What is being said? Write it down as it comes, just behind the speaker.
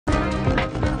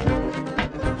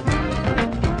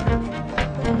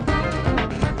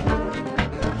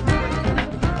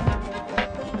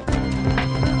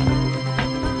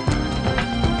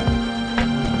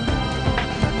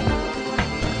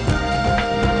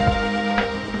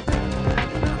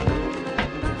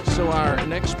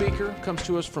next speaker comes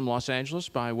to us from Los Angeles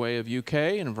by way of UK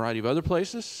and a variety of other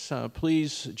places.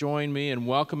 Please join me in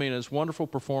welcoming this wonderful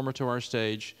performer to our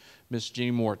stage, Miss Jennie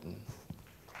Morton.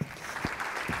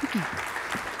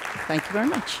 Thank you very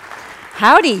much.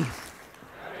 Howdy.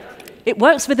 It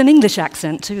works with an English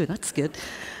accent too, that's good.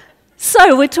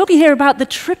 So we're talking here about the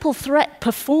triple threat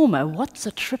performer. What's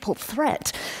a triple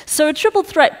threat? So a triple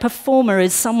threat performer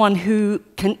is someone who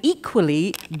can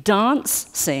equally dance,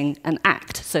 sing, and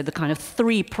act. So the kind of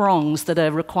three prongs that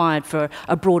are required for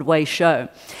a Broadway show.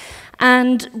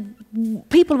 And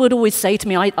people would always say to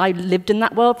me, I lived in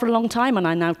that world for a long time, and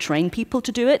I now train people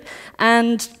to do it.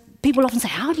 And people often say,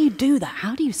 how do you do that?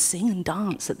 How do you sing and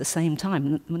dance at the same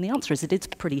time? And the answer is, it is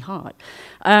pretty hard.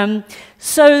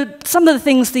 So some of the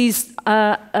things these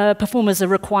performers are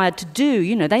required to do,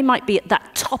 you know, they might be at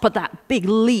that top of that big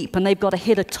leap, and they've got to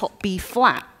hit a top B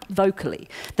flat vocally.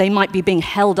 They might be being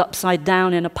held upside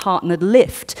down in a partnered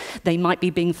lift. They might be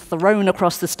being thrown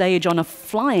across the stage on a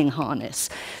flying harness.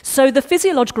 So the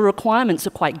physiological requirements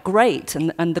are quite great,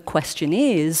 and the question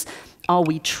is, are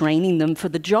we training them for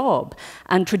the job?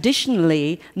 And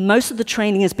traditionally, most of the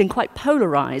training has been quite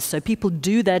polarized. So people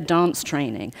do their dance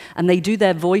training and they do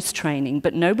their voice training,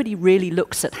 but nobody really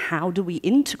looks at how do we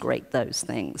integrate those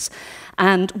things.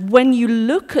 And when you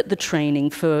look at the training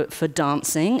for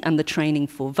dancing and the training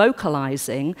for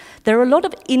vocalizing, there are a lot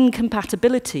of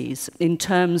incompatibilities in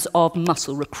terms of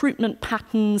muscle recruitment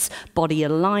patterns, body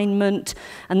alignment,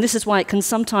 and this is why it can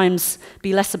sometimes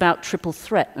be less about triple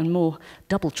threat and more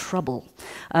double trouble.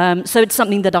 So it's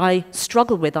something that I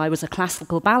struggled with. I was a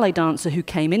classical ballet dancer who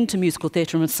came into musical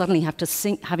theatre and was suddenly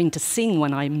having to sing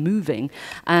when I'm moving,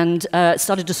 and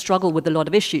started to struggle with a lot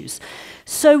of issues.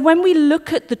 So when we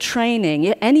look at the training,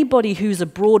 anybody who's a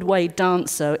Broadway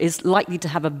dancer is likely to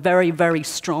have a very, very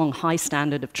strong high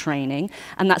standard of training,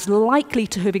 and that's likely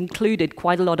to have included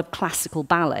quite a lot of classical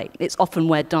ballet. It's often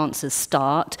where dancers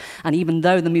start, and even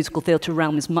though the musical theatre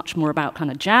realm is much more about kind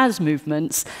of jazz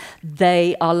movements,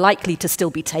 they are likely to still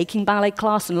be taking ballet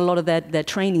class, and a lot of their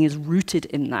training is rooted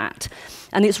in that.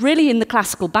 And it's really in the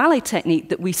classical ballet technique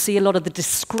that we see a lot of the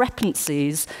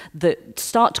discrepancies that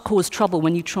start to cause trouble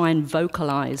when you try and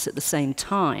vocalize at the same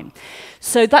time.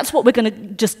 So that's what we're going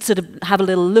to just sort of have a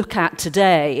little look at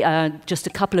today, just a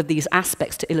couple of these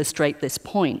aspects to illustrate this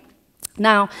point.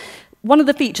 Now, one of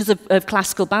the features of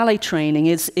classical ballet training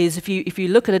is if you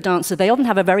look at a dancer, they often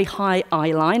have a very high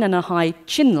eye line and a high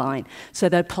chin line, so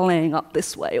they're playing up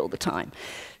this way all the time.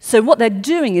 So what they're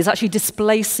doing is actually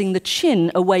displacing the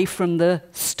chin away from the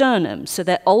sternum, so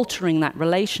they're altering that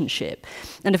relationship.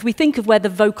 And if we think of where the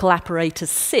vocal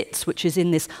apparatus sits, which is in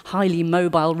this highly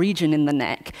mobile region in the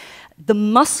neck, the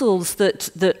muscles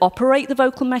that operate the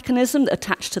vocal mechanism, that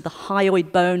attach to the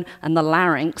hyoid bone and the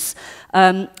larynx,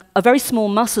 are very small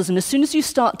muscles, and as soon as you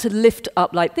start to lift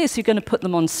up like this, you're going to put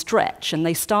them on stretch, and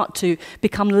they start to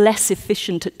become less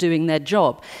efficient at doing their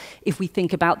job. If we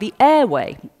think about the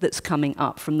airway that's coming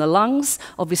up from the lungs,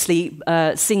 obviously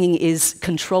singing is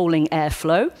controlling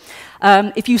airflow.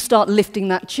 If you start lifting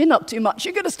that chin up too much,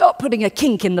 you're going to start putting a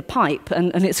kink in the pipe,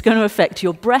 and it's going to affect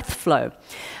your breath flow.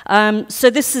 So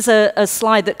this is a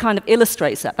slide that kind of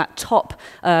illustrates that. That top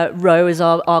row is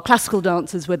our classical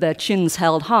dancers with their chins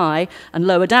held high, and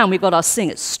lower down we've got our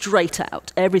singers straight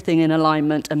out, everything in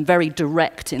alignment and very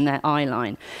direct in their eye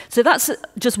line. So that's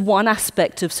just one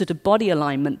aspect of sort of body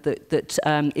alignment that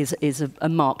is a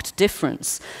marked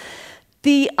difference.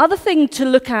 The other thing to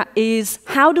look at is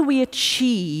how do we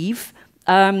achieve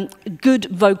good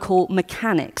vocal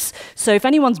mechanics. So if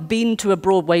anyone's been to a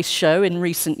Broadway show in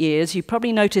recent years, you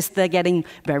probably noticed they're getting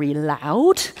very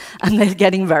loud and they're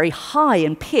getting very high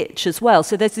in pitch as well.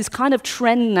 So there's this kind of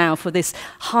trend now for this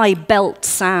high belt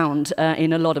sound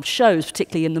in a lot of shows,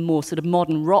 particularly in the more sort of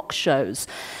modern rock shows.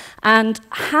 And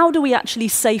how do we actually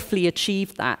safely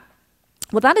achieve that?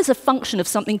 Well, that is a function of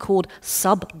something called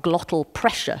subglottal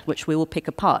pressure, which we will pick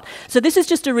apart. So this is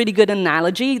just a really good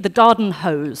analogy, the garden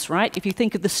hose, right? If you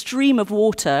think of the stream of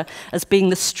water as being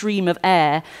the stream of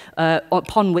air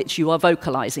upon which you are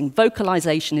vocalizing.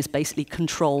 Vocalization is basically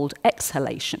controlled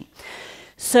exhalation.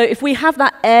 So if we have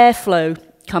that airflow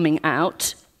coming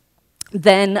out,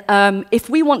 then if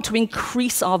we want to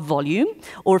increase our volume,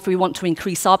 or if we want to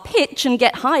increase our pitch and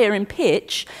get higher in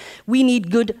pitch, we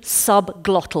need good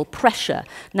subglottal pressure.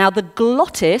 Now, the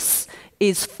glottis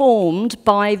is formed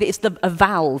by, a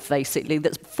valve, basically,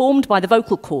 that's formed by the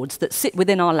vocal cords that sit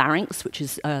within our larynx, which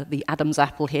is the Adam's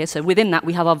apple here. So within that,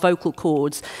 we have our vocal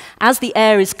cords. As the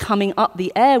air is coming up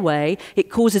the airway, it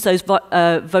causes those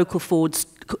vocal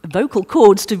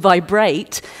cords to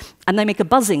vibrate, and they make a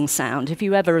buzzing sound. If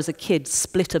you ever, as a kid,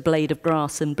 split a blade of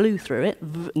grass and blew through it,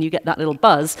 and you get that little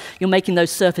buzz, you're making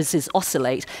those surfaces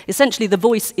oscillate. Essentially, the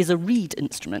voice is a reed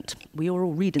instrument. We are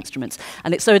all reed instruments.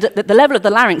 And it's so at the level of the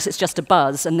larynx, it's just a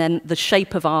buzz, and then the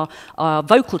shape of our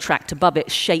vocal tract above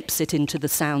it shapes it into the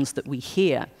sounds that we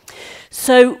hear.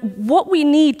 So what we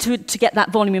need to get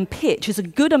that volume and pitch is a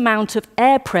good amount of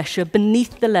air pressure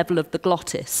beneath the level of the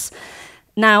glottis.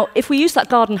 Now, if we use that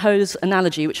garden hose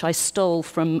analogy, which I stole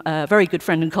from a very good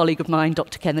friend and colleague of mine,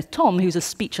 Dr. Kenneth Tom, who's a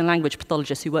speech and language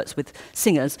pathologist who works with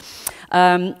singers,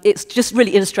 it just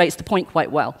really illustrates the point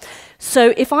quite well.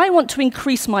 So if I want to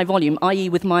increase my volume, i.e.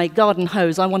 with my garden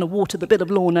hose, I want to water the bit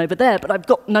of lawn over there, but I've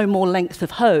got no more length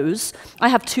of hose, I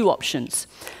have two options.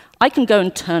 I can go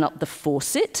and turn up the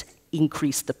faucet,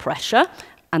 increase the pressure,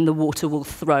 and the water will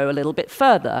flow a little bit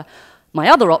further. My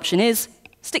other option is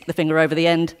stick the finger over the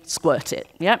end, squirt it.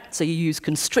 Yeah? So you use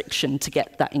constriction to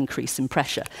get that increase in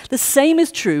pressure. The same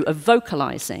is true of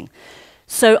vocalizing.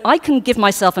 So I can give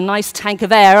myself a nice tank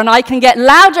of air, and I can get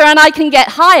louder and I can get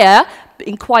higher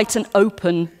in quite an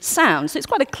open sound. So it's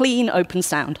quite a clean, open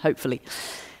sound, hopefully.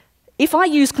 If I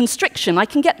use constriction, I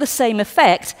can get the same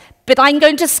effect, but I'm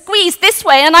going to squeeze this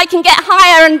way, and I can get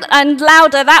higher and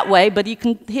louder that way. But you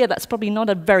can hear that's probably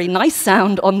not a very nice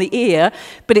sound on the ear,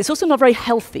 but it's also not very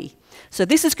healthy. So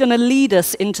this is going to lead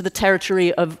us into the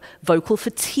territory of vocal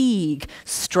fatigue,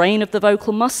 strain of the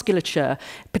vocal musculature,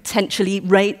 potentially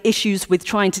issues with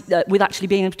with actually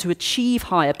being able to achieve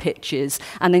higher pitches,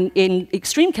 and in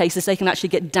extreme cases, they can actually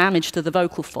get damage to the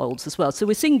vocal folds as well. So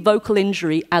we're seeing vocal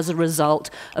injury as a result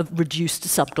of reduced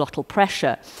subglottal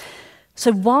pressure.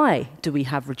 So why do we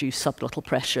have reduced subglottal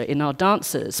pressure in our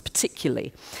dancers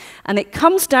particularly? And it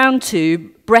comes down to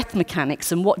breath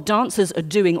mechanics and what dancers are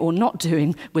doing or not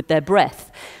doing with their breath.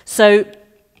 So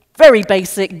very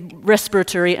basic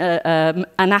respiratory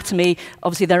anatomy.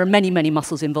 Obviously, there are many, many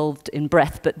muscles involved in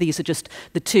breath, but these are just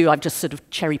the two I've just sort of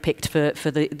cherry-picked for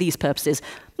these purposes.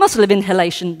 Muscle of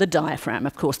inhalation, the diaphragm,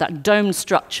 of course, that dome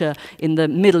structure in the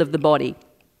middle of the body.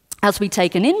 As we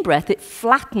take an in-breath, it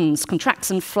flattens, contracts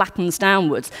and flattens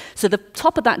downwards. So the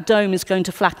top of that dome is going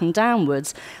to flatten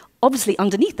downwards. Obviously,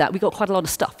 underneath that, we've got quite a lot of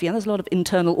stuff. Yeah, there's a lot of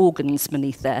internal organs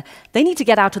beneath there. They need to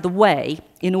get out of the way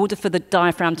in order for the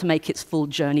diaphragm to make its full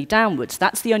journey downwards.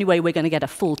 That's the only way we're going to get a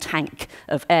full tank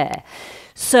of air.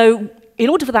 So in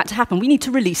order for that to happen, we need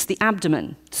to release the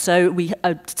abdomen. So we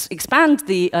expand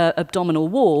the abdominal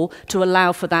wall to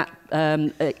allow for that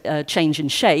change in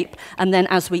shape. And then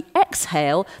as we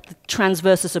exhale, the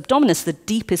transversus abdominis, the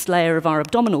deepest layer of our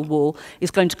abdominal wall, is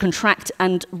going to contract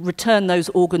and return those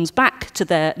organs back to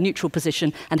their neutral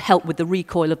position and help with the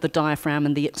recoil of the diaphragm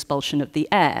and the expulsion of the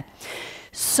air.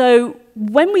 So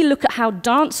when we look at how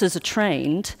dancers are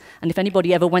trained, and if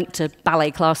anybody ever went to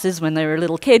ballet classes when they were a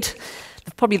little kid,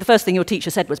 probably the first thing your teacher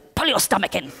said was, pull your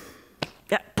stomach in.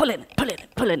 Yeah, pull in, pull in,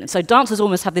 pull in. And so dancers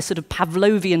almost have this sort of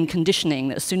Pavlovian conditioning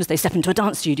that as soon as they step into a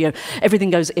dance studio, everything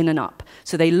goes in and up.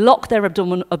 So they lock their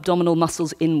abdominal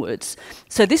muscles inwards.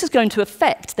 So this is going to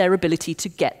affect their ability to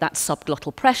get that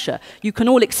subglottal pressure. You can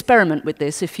all experiment with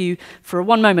this if you, for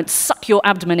one moment, suck your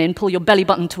abdomen in, pull your belly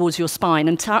button towards your spine,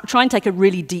 and try and take a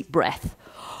really deep breath.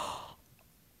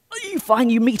 You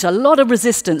find you meet a lot of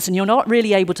resistance and you're not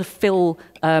really able to fill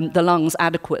the lungs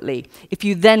adequately. If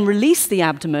you then release the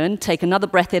abdomen, take another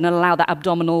breath in and allow that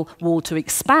abdominal wall to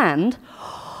expand,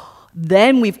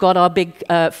 then we've got our big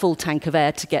full tank of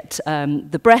air to get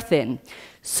the breath in.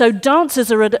 So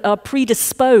dancers are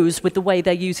predisposed with the way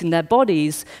they're using their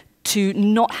bodies to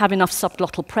not have enough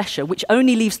subglottal pressure, which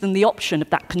only leaves them the option of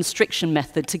that constriction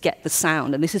method to get the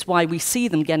sound. And this is why we see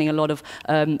them getting a lot of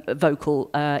vocal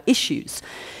issues.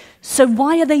 So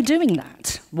why are they doing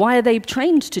that? Why are they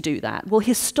trained to do that? Well,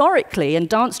 historically, and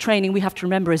dance training, we have to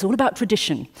remember, is all about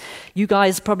tradition. You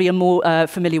guys probably are more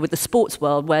familiar with the sports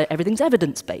world, where everything's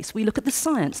evidence-based. We look at the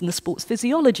science and the sports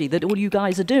physiology that all you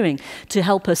guys are doing to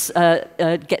help us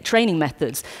get training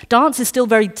methods. Dance is still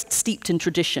very steeped in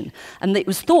tradition, and it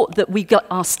was thought that we got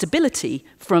our stability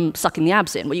from sucking the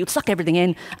abs in, where you'd suck everything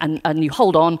in and you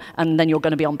hold on, and then you're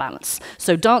going to be on balance.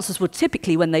 So dancers would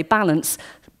typically, when they balance,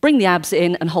 bring the abs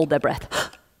in and hold their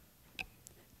breath.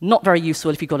 Not very useful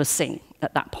if you've got to sing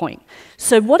at that point.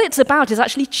 So what it's about is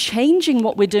actually changing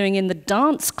what we're doing in the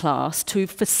dance class to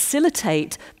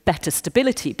facilitate better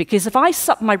stability. Because if I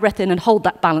suck my breath in and hold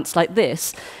that balance like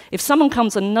this, if someone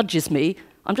comes and nudges me,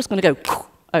 I'm just going to go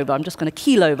over. I'm just going to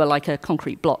keel over like a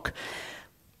concrete block.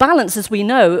 Balance, as we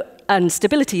know, and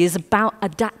stability is about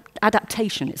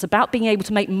adaptation. It's about being able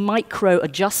to make micro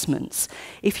adjustments.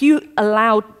 If you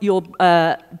allow your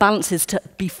balances to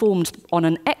be formed on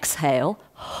an exhale,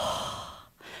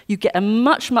 You get a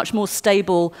much, much more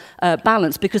stable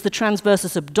balance because the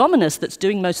transversus abdominis that's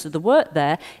doing most of the work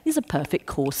there is a perfect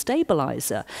core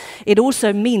stabilizer. It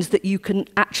also means that you can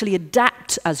actually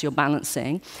adapt as you're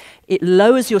balancing. It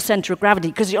lowers your center of gravity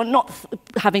because you're not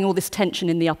having all this tension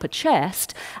in the upper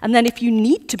chest. And then if you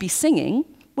need to be singing,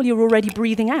 well, you're already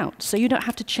breathing out, so you don't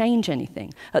have to change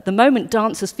anything. At the moment,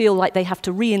 dancers feel like they have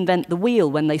to reinvent the wheel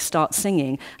when they start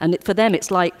singing, and for them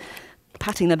it's like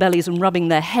patting their bellies and rubbing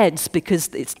their heads because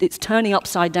it's turning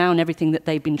upside down everything that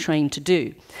they've been trained to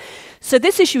do. So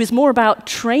this issue is more about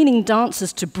training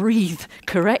dancers to breathe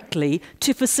correctly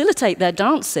to facilitate their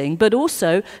dancing, but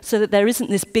also so that there isn't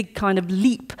this big kind of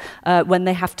leap when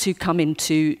they have to come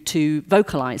into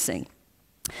vocalizing.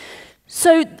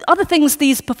 So other things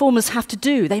these performers have to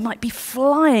do, they might be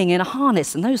flying in a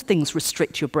harness, and those things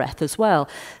restrict your breath as well.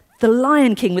 The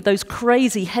Lion King with those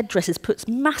crazy headdresses puts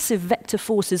massive vector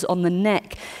forces on the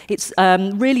neck. It's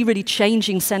really, really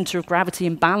changing center of gravity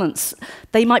and balance.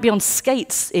 They might be on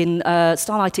skates in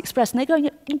Starlight Express, and they're going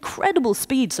at incredible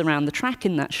speeds around the track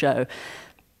in that show.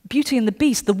 Beauty and the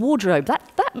Beast, the wardrobe,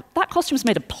 that costume's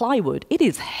made of plywood. It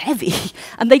is heavy,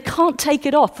 and they can't take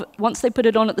it off. Once they put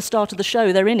it on at the start of the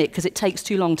show, they're in it because it takes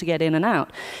too long to get in and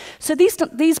out. So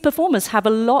these performers have a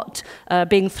lot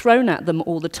being thrown at them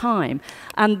all the time,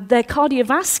 and their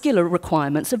cardiovascular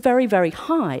requirements are very, very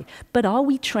high. But are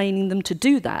we training them to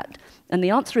do that? And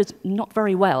the answer is not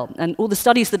very well. And all the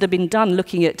studies that have been done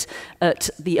looking at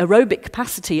the aerobic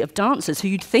capacity of dancers who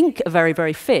you'd think are very,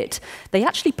 very fit, they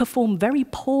actually perform very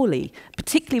poorly,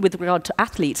 particularly with regard to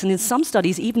athletes, and in some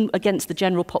studies even against the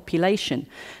general population.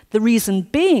 The reason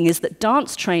being is that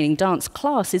dance training, dance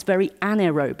class, is very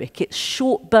anaerobic. It's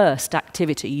short burst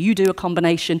activity. You do a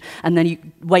combination, and then you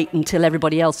wait until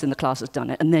everybody else in the class has done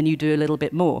it, and then you do a little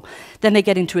bit more. Then they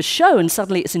get into a show, and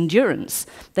suddenly it's endurance.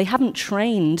 They haven't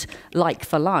trained like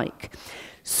for like.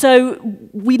 So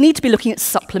we need to be looking at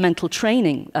supplemental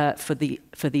training for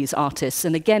these artists.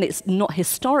 And again, it's not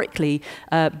historically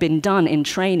been done in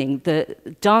training. The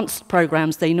dance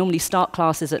programs, they normally start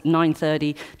classes at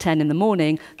 9:30, 10 in the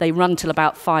morning. They run till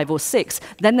about 5 or 6.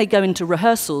 Then they go into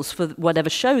rehearsals for whatever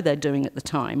show they're doing at the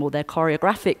time or their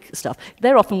choreographic stuff.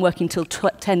 They're often working till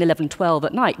 10, 11, 12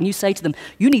 at night. And you say to them,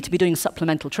 you need to be doing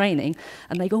supplemental training.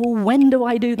 And they go, well, when do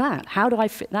I do that? How do I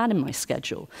fit that in my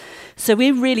schedule? So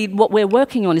what we're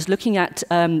working on is looking at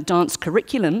dance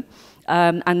curriculum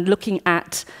and looking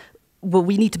at, well,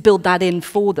 we need to build that in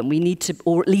for them. We need to,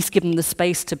 or at least give them the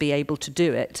space to be able to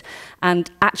do it,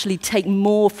 and actually take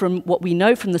more from what we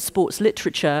know from the sports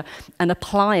literature and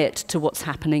apply it to what's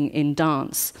happening in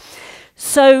dance.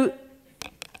 So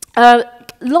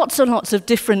lots and lots of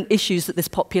different issues that this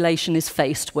population is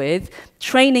faced with.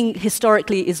 Training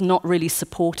historically is not really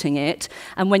supporting it.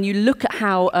 And when you look at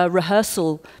how a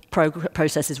rehearsal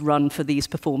process is run for these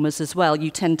performers as well,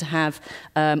 you tend to have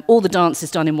all the dance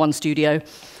is done in one studio,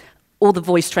 all the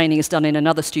voice training is done in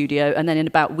another studio, and then in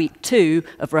about week 2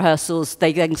 of rehearsals,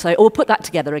 they then say, oh, put that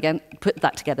together again, put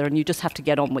that together, and you just have to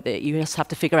get on with it. You just have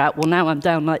to figure out, well, now I'm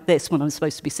down like this when I'm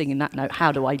supposed to be singing that note.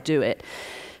 How do I do it?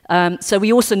 So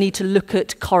we also need to look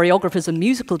at choreographers and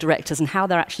musical directors and how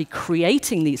they're actually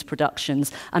creating these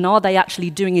productions, and are they actually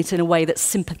doing it in a way that's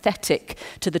sympathetic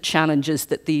to the challenges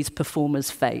that these performers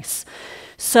face.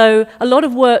 So a lot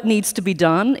of work needs to be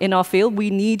done in our field. We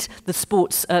need the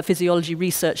sports physiology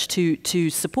research to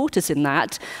support us in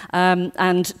that,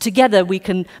 and together we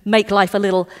can make life a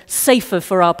little safer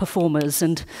for our performers.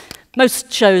 And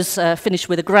most shows finish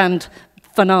with a grand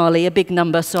finale, a big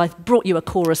number, so I've brought you a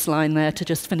chorus line there to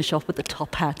just finish off with the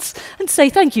top hats and say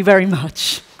thank you very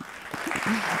much.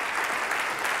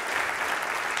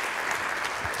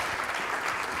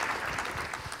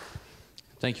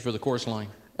 Thank you for the chorus line.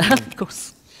 Of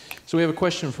course. So we have a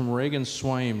question from Reagan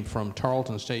Swaim from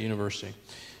Tarleton State University.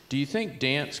 Do you think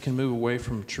dance can move away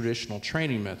from traditional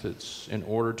training methods in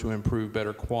order to improve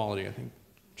better quality? I think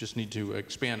just need to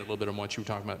expand a little bit on what you were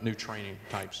talking about, new training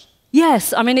types.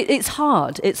 Yes, I mean, it's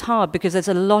hard. It's hard because there's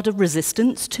a lot of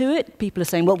resistance to it. People are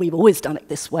saying, well, we've always done it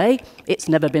this way. It's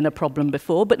never been a problem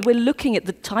before. But we're looking at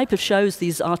the type of shows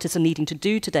these artists are needing to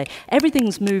do today.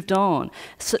 Everything's moved on.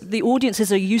 So the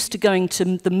audiences are used to going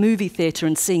to the movie theatre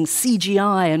and seeing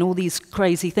CGI and all these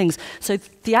crazy things. So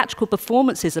theatrical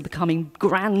performances are becoming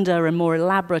grander and more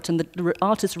elaborate, and the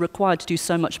artists are required to do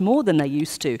so much more than they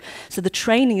used to. So the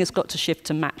training has got to shift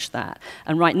to match that.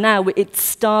 And right now, it's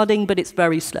starting, but it's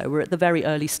very slow. We're at the very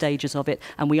early stages of it,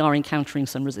 and we are encountering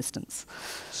some resistance.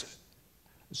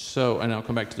 So, and I'll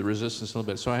come back to the resistance in a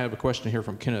little bit. So I have a question here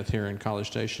from Kenneth here in College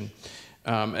Station.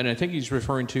 And I think he's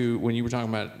referring to, when you were talking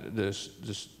about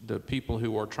the people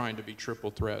who are trying to be triple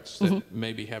threats that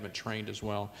maybe haven't trained as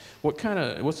well.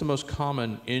 What's the most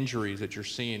common injuries that you're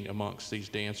seeing amongst these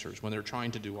dancers when they're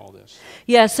trying to do all this?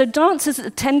 Yeah, so dancers are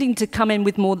tending to come in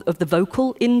with more of the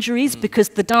vocal injuries because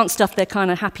the dance stuff they're kind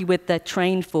of happy with, they're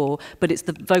trained for, but it's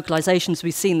the vocalizations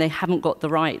we've seen, they haven't got the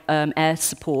right air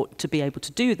support to be able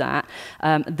to do that.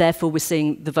 Therefore, we're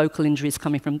seeing the vocal injuries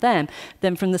coming from them.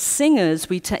 Then from the singers,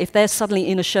 if they're suddenly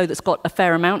in a show that's got a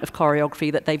fair amount of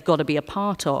choreography that they've got to be a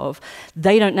part of,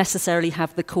 they don't necessarily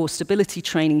have the core stability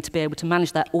training to be able to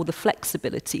manage that, or the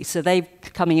flexibility. So they're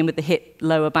coming in with the hip,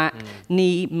 lower back,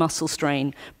 knee, muscle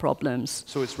strain problems.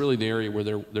 So it's really the area where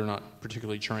they're not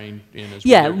particularly trained in as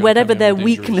well. Yeah, whatever their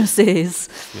weakness is.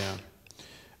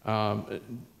 Yeah.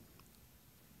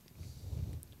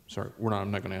 Sorry,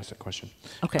 I'm not going to ask that question.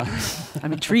 Okay,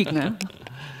 I'm intrigued now.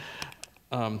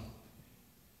 I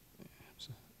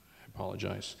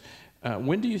apologize.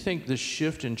 When do you think the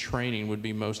shift in training would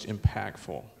be most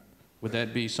impactful? Would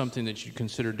that be something that you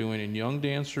consider doing in young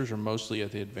dancers or mostly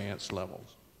at the advanced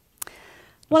levels?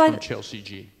 Well, from Chelsea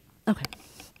G. Okay.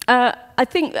 I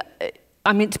think,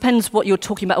 it depends what you're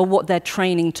talking about or what they're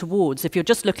training towards. If you're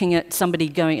just looking at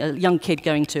a young kid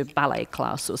going to a ballet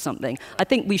class or something, I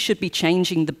think we should be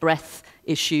changing the breath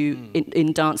issue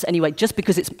in dance anyway, just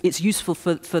because it's useful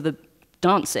for the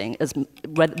dancing,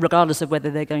 regardless of whether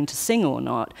they're going to sing or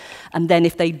not. And then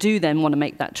if they do then want to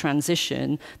make that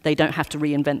transition, they don't have to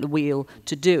reinvent the wheel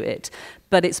to do it.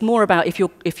 But it's more about if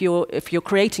you're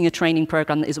creating a training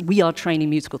program that is, we are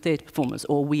training musical theatre performers,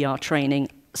 or we are training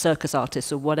circus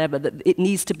artists or whatever, that it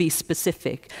needs to be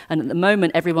specific. And at the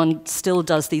moment, everyone still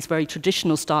does these very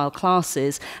traditional style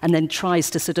classes and then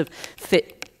tries to sort of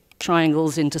fit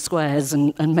triangles into squares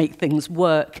and make things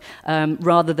work,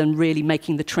 rather than really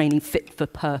making the training fit for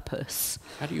purpose.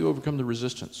 How do you overcome the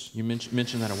resistance? You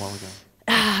mentioned that a while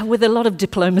ago. With a lot of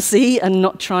diplomacy and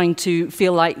not trying to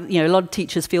feel like, a lot of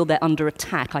teachers feel they're under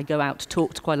attack. I go out to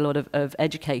talk to quite a lot of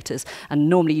educators, and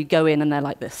normally you go in and they're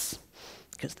like this.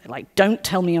 Because they're like, don't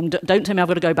tell me I've got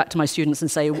to go back to my students and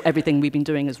say everything we've been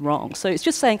doing is wrong. So it's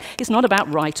just saying it's not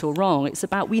about right or wrong. It's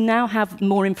about we now have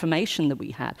more information than we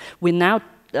had. We're now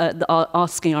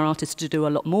asking our artists to do a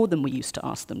lot more than we used to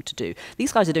ask them to do.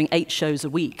 These guys are doing 8 shows a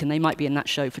week, and they might be in that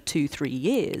show for 2-3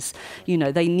 years.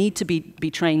 They need to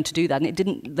be trained to do that,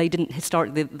 and they didn't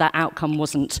historically, that outcome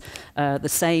wasn't the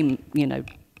same,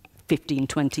 15,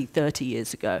 20, 30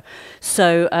 years ago.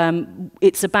 So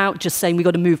it's about just saying we've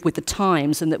got to move with the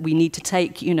times, and that we need to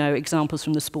take, examples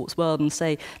from the sports world and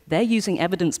say they're using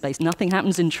evidence-based. Nothing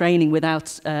happens in training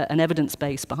without an evidence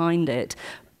base behind it.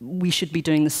 We should be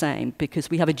doing the same, because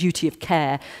we have a duty of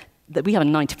care, that we have a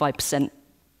 95%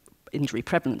 injury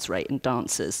prevalence rate in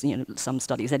dancers. Some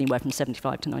studies anywhere from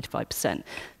 75 to 95%.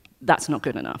 That's not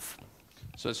good enough.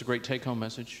 So that's a great take-home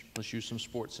message. Let's use some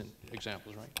sports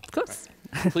examples, right? Of course.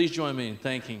 Right. Please join me in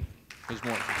thanking Ms.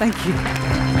 Morton. Thank you.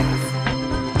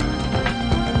 Thanks.